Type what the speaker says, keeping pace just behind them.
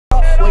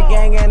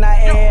banging,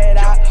 I air it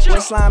out.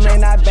 With slime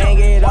and I bang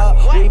it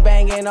up. We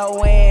banging a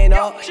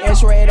window.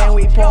 It's red and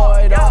we pour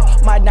it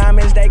up. My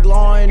diamonds, they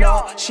glowing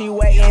up. She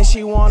waiting,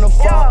 she wanna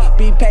fuck.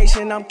 Be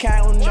patient, I'm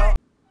counting up.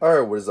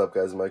 Alright, what is up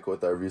guys? Michael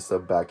with our review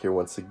stuff back here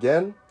once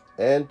again.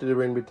 And today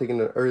we're going to be taking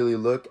an early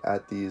look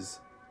at these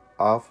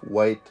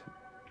off-white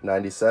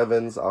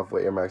 97s,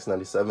 off-white Air Max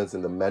 97s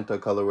in the Menta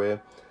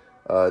colorway.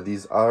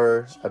 These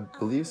are, I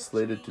believe,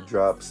 slated to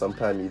drop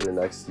sometime either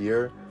next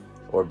year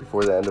or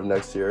before the end of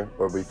next year,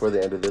 or before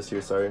the end of this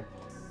year, sorry.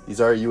 These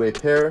are a UA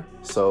pair,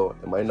 so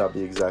it might not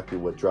be exactly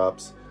what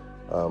drops,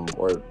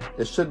 or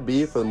it should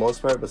be for the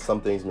most part, but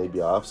some things may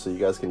be off, so you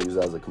guys can use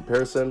that as a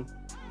comparison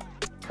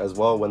as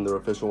well when the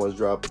official ones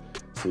drop,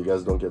 so you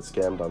guys don't get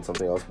scammed on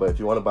something else. But if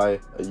you want to buy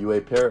a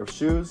UA pair of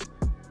shoes,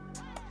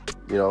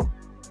 you know,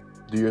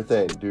 do your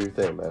thing,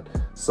 man.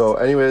 So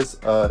anyways,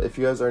 if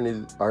you guys are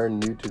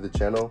new to the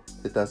channel,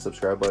 hit that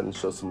subscribe button,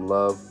 show some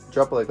love,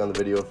 drop a like on the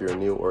video if you're a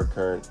new or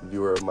current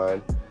viewer of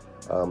mine,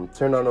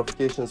 turn on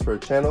notifications for a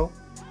channel,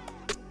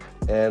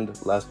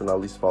 and last but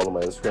not least, follow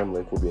my Instagram.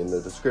 Link will be in the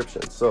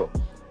description. So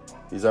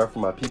these are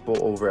from my people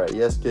over at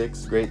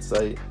YesKicks, great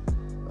site.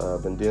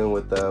 I've been dealing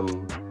with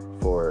them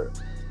for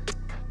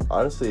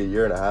honestly a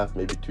year and a half,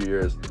 maybe 2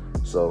 years.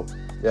 So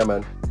yeah,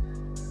 man,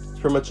 that's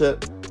pretty much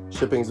it.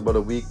 Shipping's about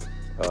a week.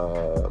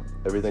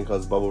 Everything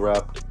comes bubble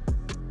wrapped,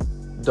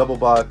 double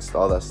boxed,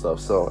 all that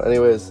stuff. So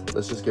anyways,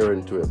 let's just get right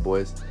into it,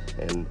 boys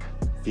and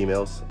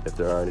females, if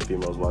there are any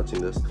females watching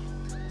this.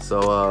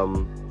 So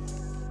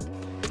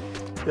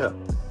yeah,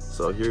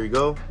 so here you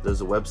go.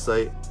 There's a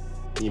website,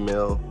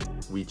 email,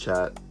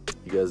 WeChat.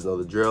 You guys know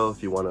the drill.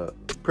 If you want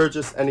to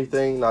purchase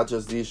anything, not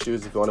just these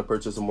shoes, if you want to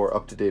purchase a more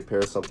up-to-date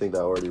pair, something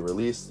that already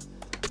released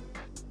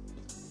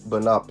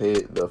but not pay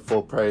the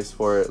full price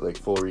for it, like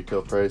full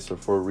retail price or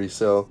full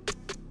resale,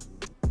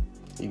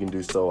 you can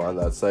do so on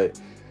that site.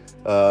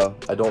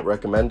 I don't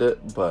recommend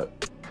it,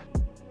 but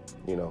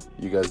you know,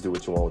 you guys do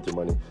what you want with your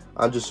money.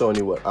 I'm just showing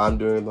you what I'm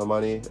doing with my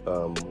money.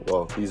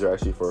 Well, these are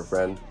actually for a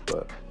friend,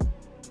 but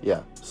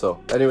yeah.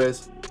 So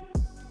anyways,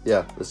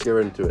 yeah, let's get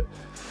right into it.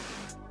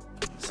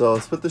 So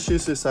let's put the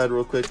shoes to the side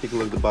real quick, take a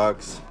look at the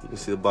box. You can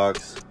see the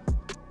box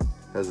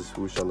has a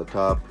swoosh on the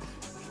top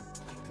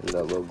and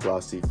that little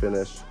glossy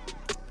finish.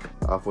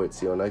 Off-white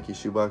CO Nike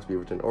shoebox,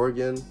 Beaverton,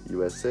 Oregon,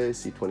 USA,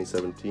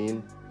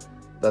 C2017.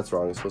 That's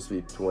wrong, it's supposed to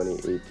be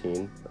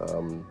 2018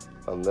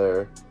 on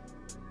there,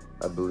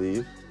 I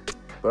believe,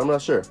 but I'm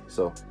not sure.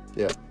 So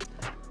yeah,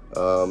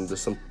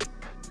 there's some,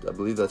 I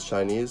believe that's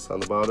Chinese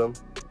on the bottom,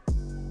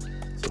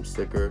 some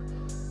sticker,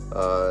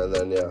 and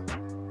then yeah,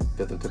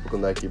 got the typical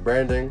Nike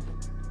branding.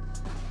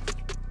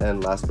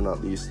 And last but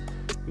not least,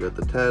 we got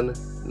the 10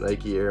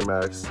 Nike Air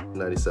Max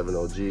 97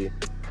 OG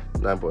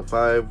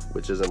 9.5,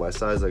 which isn't my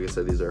size. Like I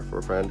said, these are for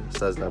a friend,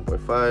 size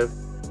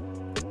 9.5.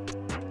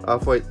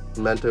 Off-white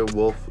Menta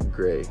Wolf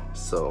Gray.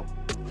 So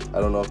I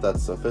don't know if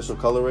that's the official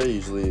colorway.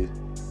 Usually,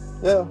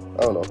 yeah,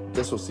 I don't know.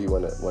 Guess we'll see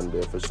when they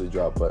officially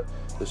drop. But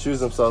the shoes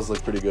themselves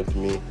look pretty good to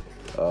me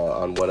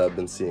on what I've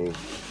been seeing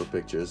for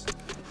pictures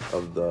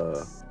of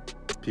the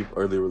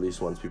early release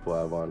ones people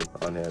have on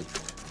hand.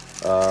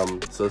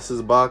 So this is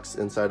a box,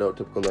 inside out,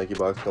 typical Nike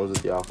box. Comes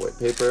with the off-white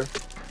paper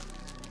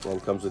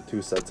and comes with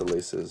 2 sets of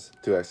laces,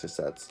 2 extra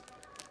sets.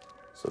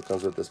 So it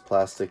comes with this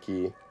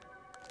plasticky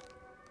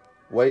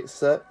white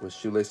set with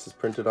shoelaces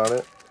printed on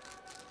it,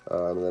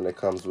 and then it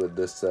comes with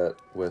this set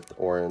with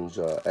orange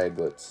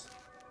eglets,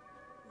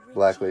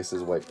 black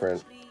laces, white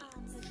print,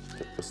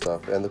 typical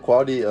stuff. And the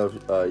quality of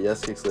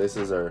YesKicks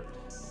laces are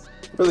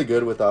really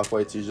good with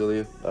off-whites usually.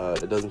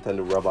 It doesn't tend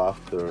to rub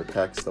off the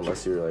text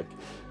unless you're like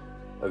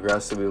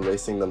aggressively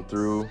lacing them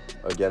through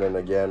again and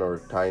again, or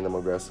tying them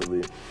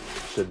aggressively.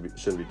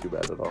 Shouldn't be too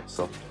bad at all.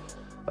 So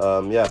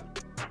yeah,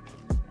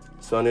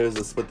 so anyways,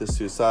 let's put this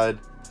to the side.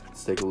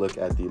 Let's take a look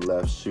at the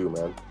left shoe,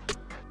 man.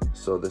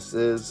 So this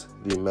is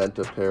the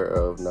Menta pair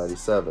of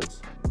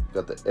 97s.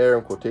 Got the air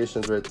in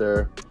quotations right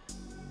there,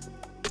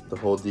 the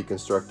whole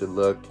deconstructed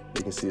look.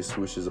 You can see the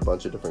swoosh is a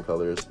bunch of different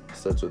colors.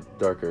 Starts with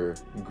darker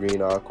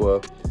green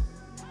aqua,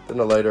 then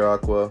a lighter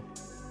aqua,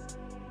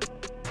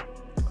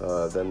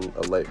 then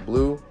a light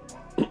blue.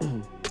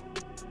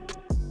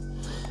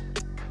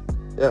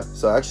 Yeah,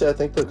 so actually I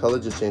think the color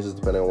just changes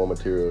depending on what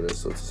material it is,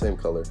 so it's the same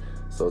color.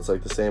 So it's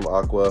like the same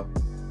aqua,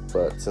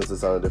 but since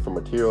it's on a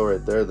different material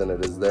right there than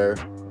it is there,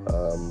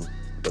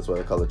 that's why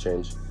the color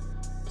changed.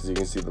 Because you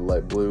can see the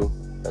light blue,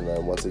 and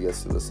then once it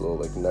gets to this little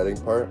like netting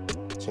part,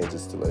 it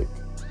changes to like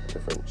a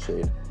different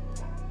shade.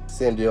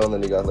 Same deal, and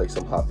then you got like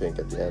some hot pink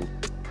at the end.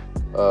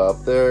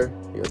 Up there,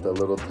 you got that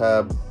little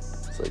tab.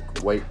 It's like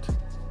white.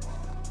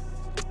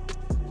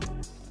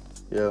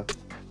 Yeah,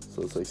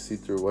 so it's like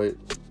see-through white.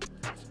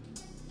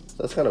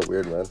 That's kind of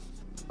weird, man.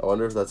 I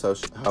wonder if that's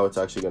how it's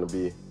actually going to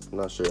be. I'm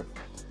not sure.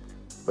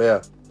 But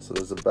yeah, so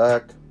there's the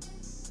back.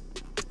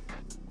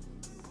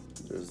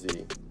 There's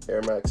the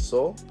Air Max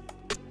sole.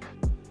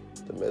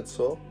 The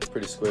midsole.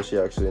 Pretty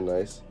squishy, actually, and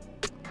nice.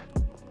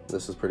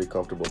 This is pretty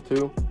comfortable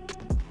too.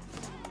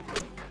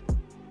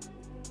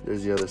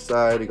 There's the other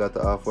side. You got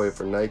the Off-White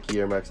for Nike,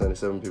 Air Max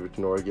 97,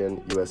 Beaverton,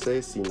 Oregon, USA,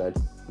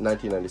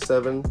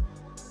 C1997.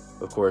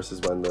 Of course,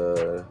 is when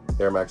the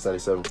Air Max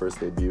 97 first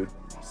debuted.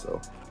 So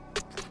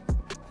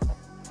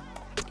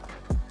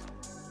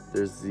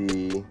there's the,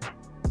 you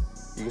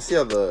can see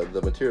how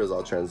the material is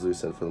all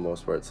translucent for the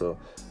most part. So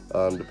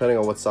depending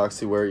on what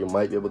socks you wear, you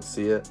might be able to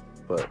see it,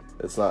 but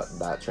it's not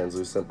that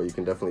translucent, but you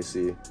can definitely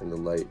see in the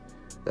light.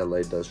 That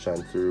light does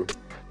shine through.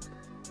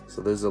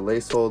 So there's the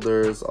lace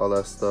holders, all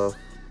that stuff.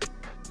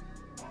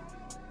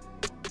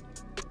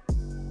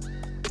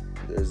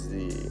 There's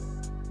the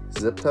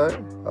zip tie,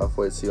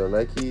 Off-White CO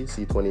Nike,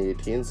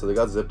 C2018. So they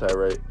got zip tie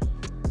right.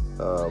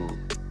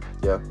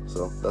 Yeah,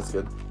 so that's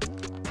good.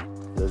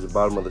 There's the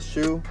bottom of the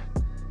shoe.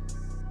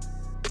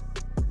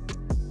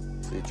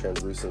 See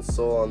translucent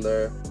sole on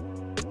there.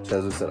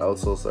 Translucent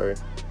outsole, sorry.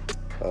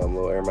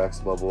 Little Air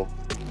Max bubble,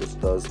 which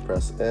does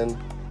press in.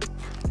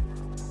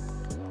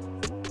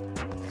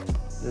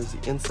 There's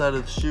the inside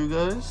of the shoe,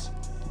 guys.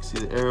 You can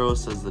see the arrow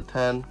says the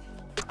 10.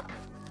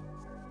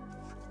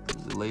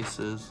 There's the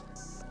laces.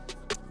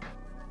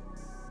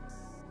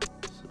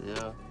 So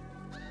yeah,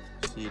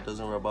 see it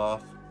doesn't rub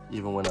off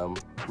even when I'm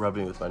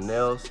rubbing with my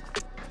nails.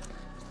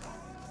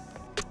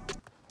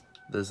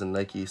 There's a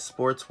Nike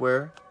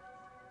sportswear,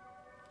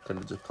 kind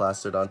of just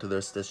plastered onto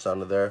there, stitched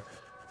onto there.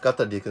 Got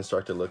that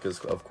deconstructed look, as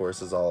of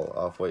course as all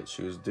Off-White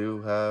shoes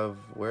do have.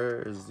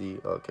 Where is the,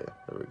 okay,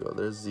 there we go.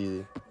 There's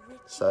the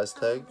size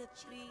tag.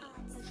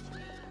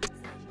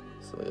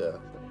 So yeah,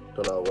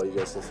 don't know why you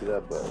guys can see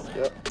that, but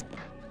yeah.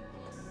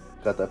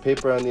 Got that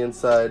paper on the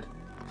inside,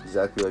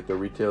 exactly like the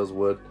retails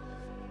would.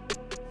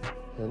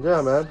 And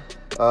yeah, man,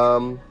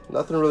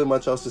 nothing really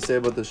much else to say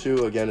about the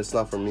shoe. Again, it's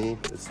not for me,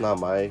 it's not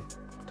my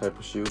type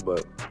of shoe,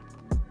 but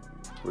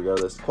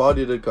regardless,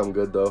 quality did come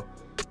good though.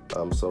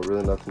 So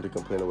really nothing to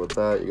complain about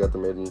that. You got the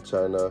made in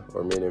China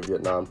or made in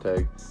Vietnam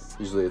tag.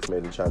 Usually it's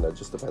made in China, it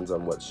just depends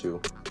on what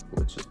shoe,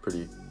 which is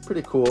pretty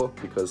cool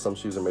because some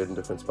shoes are made in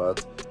different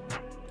spots.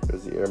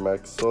 There's the Air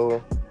Max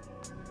sole.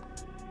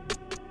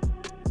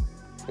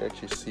 You can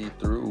actually see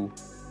through.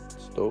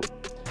 It's dope.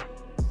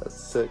 That's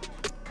sick.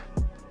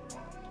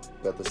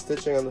 Got the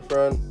stitching on the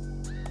front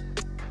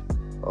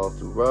all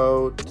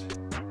throughout.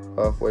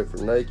 Off-White for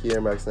Nike,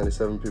 Air Max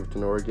 97,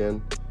 Beaverton,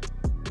 Oregon,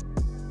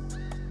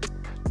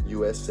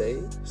 USA,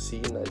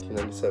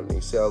 C1997.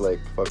 You see how like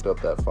fucked up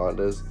that font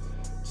is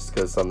just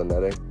because it's on the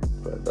netting,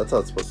 but that's how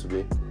it's supposed to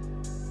be.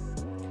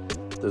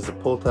 There's a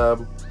pull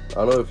tab. I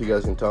don't know if you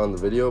guys can tell in the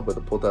video, but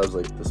the pull tab is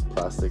like this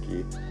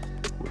plasticky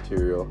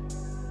material.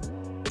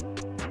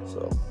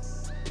 So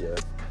yeah,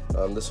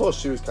 this whole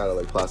shoe is kind of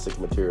like plastic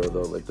material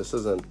though. Like this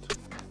isn't,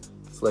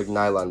 it's like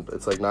nylon,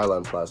 it's like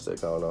nylon plastic.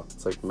 I don't know,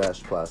 it's like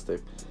mesh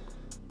plastic.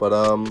 But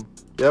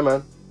yeah,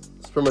 man,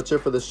 that's pretty much it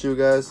for this shoe,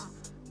 guys.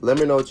 Let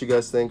me know what you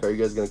guys think. Are you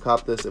guys gonna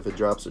cop this if it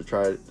drops, or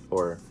try it,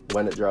 or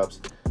when it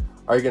drops?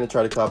 Are you gonna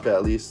try to cop it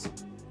at least?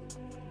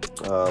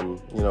 You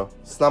know,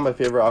 it's not my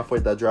favorite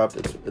Off-White that dropped.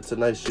 It's a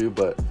nice shoe,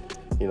 but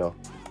you know,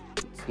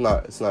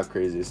 it's not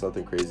crazy. It's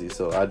nothing crazy.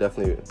 So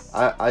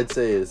I'd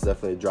say it's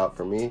definitely a drop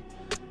for me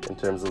in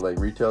terms of like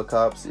retail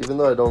cops. Even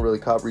though I don't really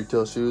cop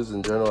retail shoes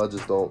in general, I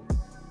just don't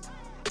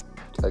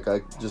like.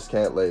 I just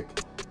can't like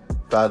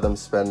fathom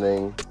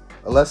spending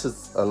unless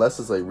it's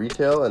like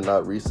retail and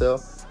not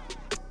resale.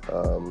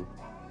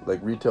 Like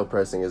retail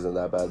pricing isn't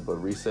that bad, but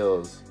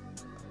resale is,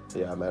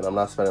 yeah, man, I'm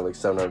not spending like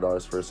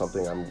 $700 for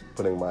something I'm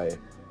putting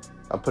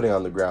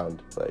on the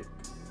ground, like,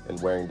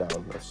 and wearing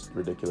down. That's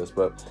ridiculous.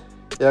 But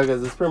yeah,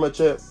 guys, that's pretty much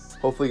it.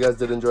 Hopefully you guys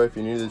did enjoy. If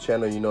you're new to the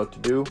channel, you know what to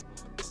do.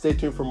 Stay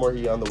tuned for more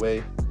heat on the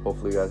way.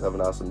 Hopefully you guys have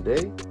an awesome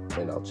day,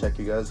 and I'll check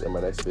you guys in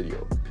my next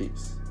video.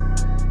 Peace.